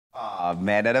Oh,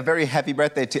 man, and a very happy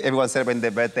birthday to everyone celebrating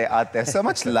their birthday out there. So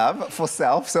much love for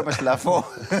self, so much love for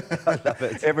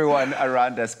everyone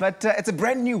around us. But it's a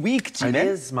brand new week, Gina. It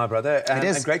is, my brother. It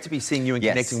is. And great to be seeing you and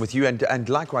connecting with you. And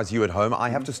likewise, you at home. I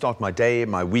have to start my day,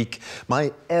 my week,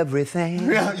 my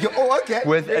everything okay.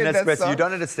 with an espresso. You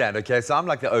don't understand, okay? So I'm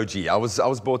like the OG. I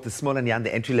was bought the small and young,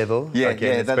 the entry level. Yeah, an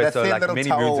espresso like many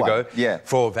moons ago.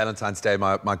 For Valentine's Day.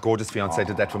 My gorgeous fiancée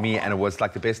did that for me, and it was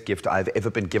like the best gift I've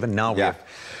ever been given. Now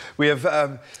we have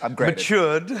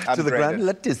matured to the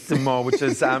grandissimo, which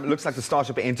is looks like the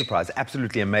starship enterprise.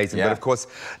 Absolutely amazing. But of course,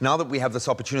 now that we have this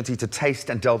opportunity to taste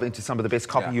and delve into some of the best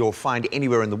coffee you'll find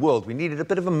anywhere in the world, we needed a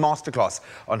bit of a masterclass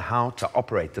on how to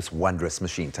operate this wondrous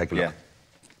machine. Take a look.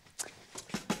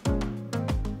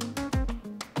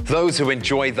 Those who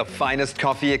enjoy the finest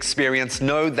coffee experience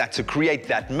know that to create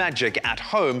that magic at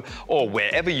home or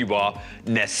wherever you are,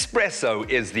 Nespresso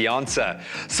is the answer.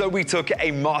 So we took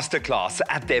a masterclass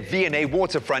at their V&A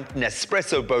Waterfront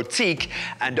Nespresso boutique,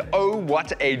 and oh,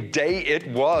 what a day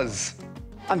it was.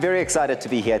 I'm very excited to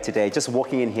be here today. Just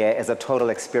walking in here is a total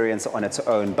experience on its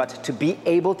own, but to be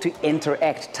able to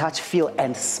interact, touch, feel,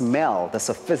 and smell the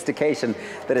sophistication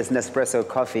that is Nespresso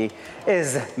coffee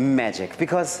is magic,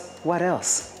 because what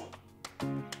else?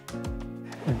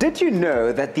 Did you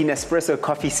know that the Nespresso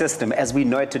coffee system as we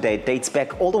know it today dates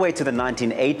back all the way to the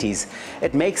 1980s?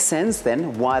 It makes sense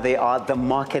then why they are the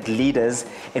market leaders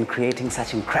in creating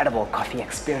such incredible coffee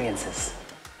experiences.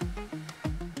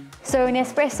 So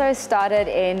Nespresso started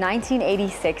in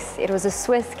 1986. It was a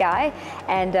Swiss guy,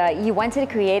 and he wanted to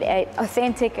create an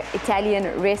authentic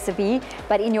Italian recipe,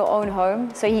 but in your own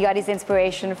home. So he got his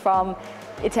inspiration from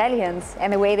Italians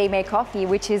and the way they make coffee,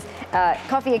 which is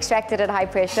coffee extracted at high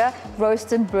pressure,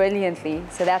 roasted brilliantly.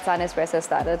 So that's how Nespresso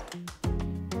started.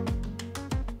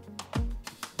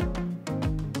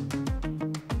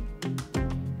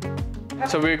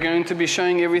 So we're going to be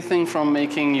showing everything from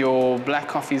making your black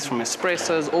coffees from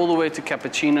espressos all the way to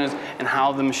cappuccinos and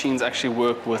how the machines actually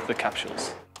work with the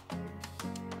capsules.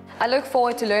 I look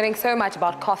forward to learning so much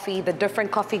about coffee, the different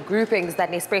coffee groupings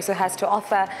that Nespresso has to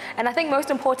offer, and I think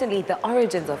most importantly, the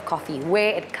origins of coffee,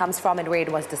 where it comes from and where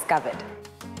it was discovered.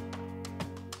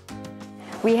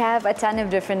 We have a ton of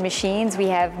different machines. We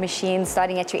have machines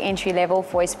starting at your entry level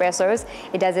for espressos.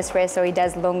 It does espresso, it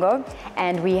does lungo.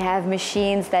 And we have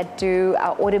machines that do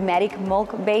automatic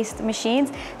milk-based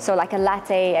machines. So like a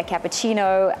latte, a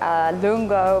cappuccino, a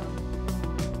lungo.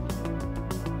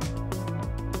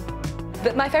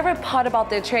 My favorite part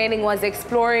about the training was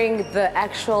exploring the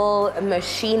actual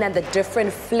machine and the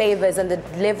different flavors and the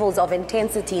levels of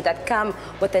intensity that come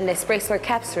with the Nespresso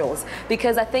capsules,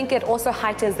 because I think it also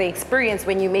heightens the experience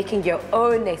when you're making your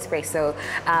own Nespresso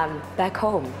back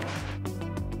home.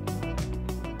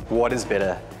 What is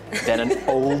better than an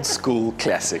old school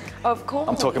classic? Of course.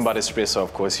 I'm talking about espresso,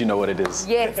 of course. You know what it is.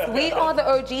 Yes, we are the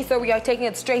OG, so we are taking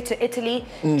it straight to Italy,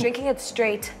 drinking it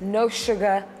straight, no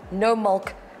sugar, no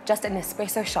milk, just an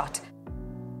espresso shot.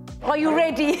 Are you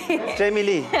ready? Jamie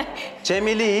Lee.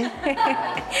 Jamie Lee.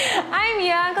 I'm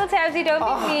here, Uncle Tabsy,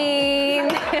 don't be mean.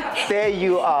 There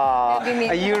you are.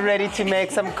 Are you ready to make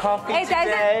some coffee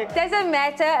today? It doesn't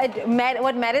matter.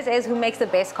 What matters is who makes the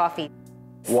best coffee.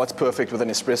 What's perfect with an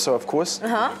espresso, of course?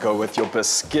 Go with your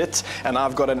biscuit. And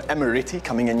I've got an amaretti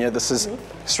coming in here. This is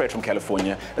straight from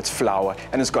California. It's flour,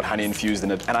 and it's got honey infused in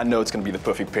it. And I know it's going to be the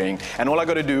perfect pairing. And all I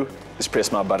got to do is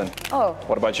press my button. Oh.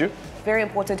 What about you? Very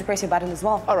important to press your button as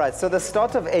well. All right, so the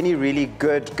start of any really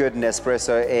good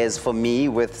Nespresso is, for me,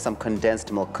 with some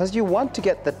condensed milk, because you want to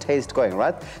get the taste going,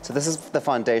 right? So this is the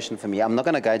foundation for me. I'm not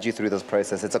going to guide you through this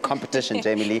process. It's a competition,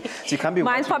 Jamie Lee. So you can't be.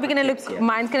 Mine's probably going to look.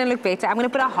 Mine's going to look better. I'm going to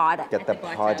put a hard. Get the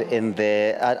hard in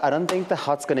there. I don't think the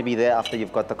hot's going to be there after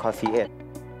you've got the coffee in.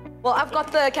 Well, I've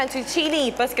got the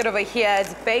Cantuccini biscuit over here.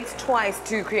 It's baked twice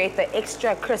to create the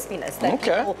extra crispiness that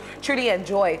people truly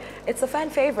enjoy. It's a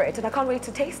fan favorite, and I can't wait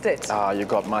to taste it. Ah, you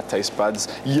got my taste buds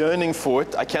yearning for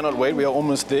it. I cannot wait. We are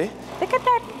almost there. Look at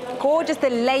that. Gorgeous, the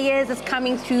layers is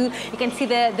coming through. You can see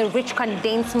the rich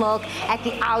condensed milk at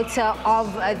the outer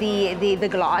of the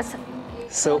glass.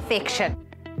 So perfection.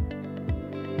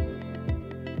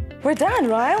 We're done,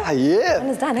 Ryle. Yeah. When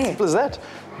it's done, eh? What is that?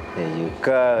 there you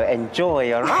go. Enjoy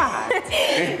your ride.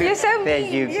 You're so there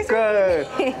mean. you go.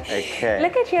 Okay.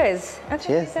 Look at yours. Okay,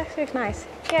 cheers. This actually looks nice.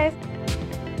 Cheers.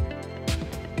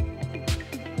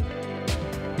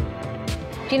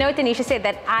 Do you know what Tanisha said?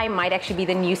 That I might actually be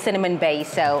the new cinnamon bay,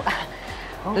 so...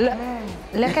 Okay.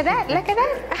 Look at that, look at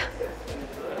that.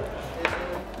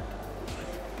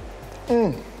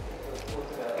 Mm.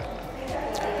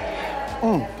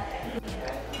 Mm.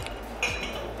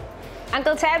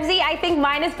 Uncle Tabsy, I think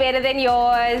mine is better than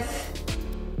yours.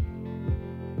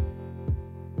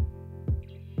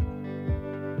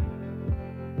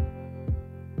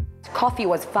 coffee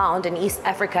was found in East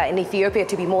Africa, in Ethiopia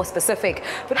to be more specific.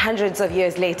 But hundreds of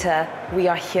years later, we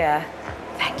are here.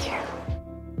 Thank you.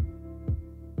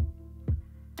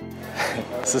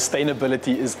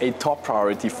 Sustainability is a top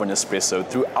priority for Nespresso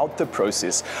throughout the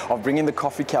process of bringing the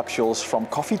coffee capsules from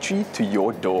coffee tree to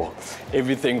your door.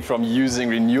 Everything from using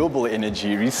renewable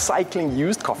energy, recycling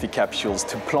used coffee capsules,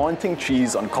 to planting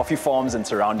trees on coffee farms and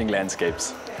surrounding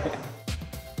landscapes.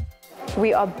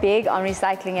 We are big on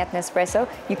recycling at Nespresso.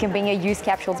 You can bring your used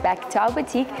capsules back to our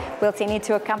boutique. We'll send it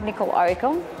to a company called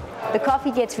Oracle. The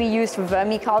coffee gets reused for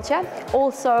vermiculture.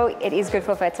 Also, it is good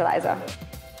for fertilizer.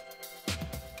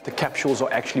 The capsules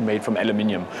are actually made from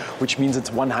aluminium, which means it's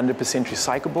 100%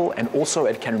 recyclable, and also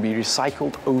it can be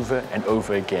recycled over and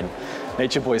over again.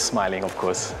 Nature Boy is smiling, of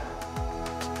course.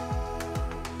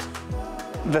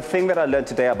 The thing that I learned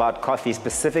today about coffee,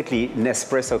 specifically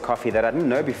Nespresso coffee, that I didn't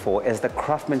know before, is the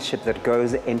craftsmanship that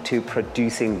goes into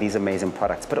producing these amazing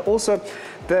products. But also,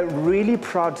 the really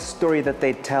proud story that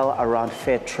they tell around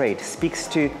fair trade speaks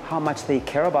to how much they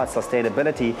care about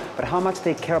sustainability, but how much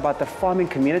they care about the farming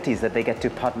communities that they get to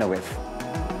partner with.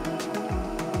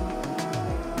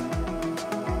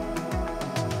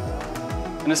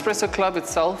 An Espresso Club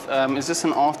itself is just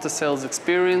an after-sales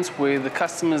experience where the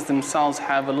customers themselves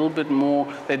have a little bit more,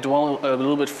 they dwell a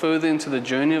little bit further into the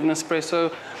journey of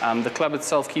Nespresso. The club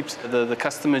itself keeps the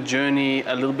customer journey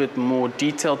a little bit more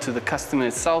detailed to the customer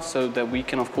itself, so that we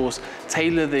can, of course,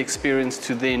 tailor the experience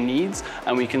to their needs,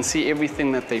 and we can see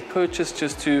everything that they purchase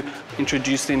just to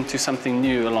introduce them to something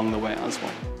new along the way as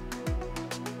well.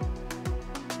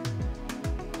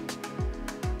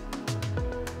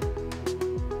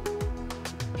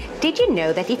 Did you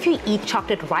know that if you eat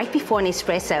chocolate right before an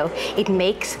espresso, it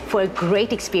makes for a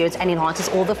great experience and enhances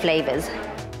all the flavors?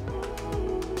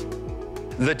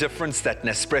 The difference that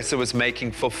Nespresso is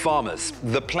making for farmers,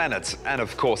 the planet, and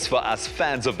of course for us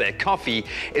fans of their coffee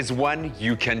is one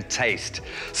you can taste.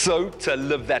 So to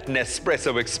live that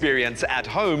Nespresso experience at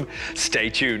home, stay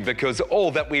tuned, because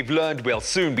all that we've learned we'll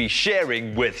soon be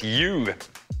sharing with you.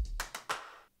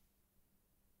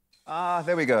 Ah,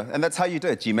 there we go. And that's how you do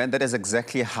it, G-Man. That is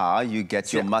exactly how you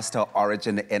get your Master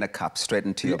Origin in a cup straight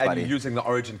into your body. And you're using the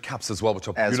Origin cups as well, which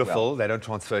are beautiful. Well. They don't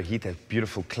transfer heat. They're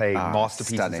beautiful clay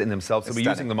masterpieces in themselves. So we're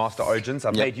using the Master Origins.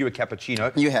 I've made you a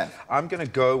cappuccino. You have. I'm going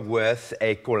to go with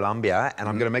a Colombia, and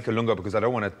I'm going to make a lungo because I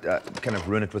don't want to kind of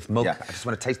ruin it with milk. I just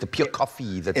want to taste the pure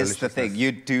coffee. It's the thing.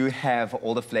 You do have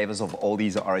all the flavors of all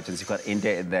these origins. You've got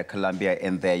India in there, Colombia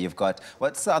in there. You've got,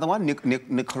 what's the other one?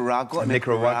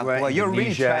 Nicaragua. You're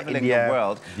really traveling the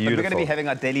world. But we're going to be having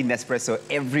our daily Nespresso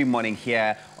every morning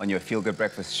here on your Feel Good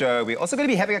Breakfast show. We're also going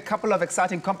to be having a couple of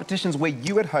exciting competitions where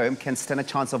you at home can stand a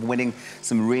chance of winning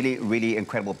some really, really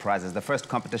incredible prizes. The first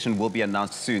competition will be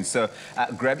announced soon. So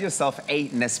grab yourself a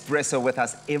Nespresso with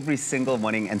us every single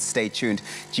morning and stay tuned.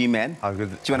 G-Man, do you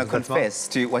want to confess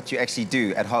to what you actually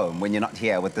do at home when you're not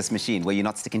here with this machine, where you're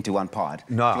not sticking to one pod?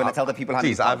 No. Do you want to tell the people how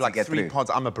many pods I have like you get 3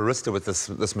 pods. I'm a barista with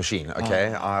this machine,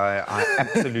 okay? I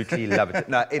absolutely love it.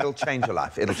 No, it'll change your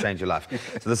life. It'll change your life.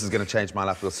 So this is going to change my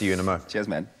life. We'll see you in a moment. Cheers,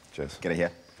 man. Cheers. Get it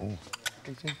here.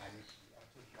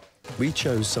 We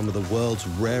chose some of the world's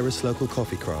rarest local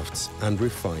coffee crafts and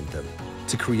refined them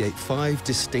to create 5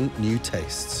 distinct new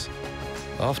tastes.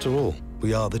 After all,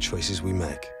 we are the choices we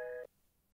make.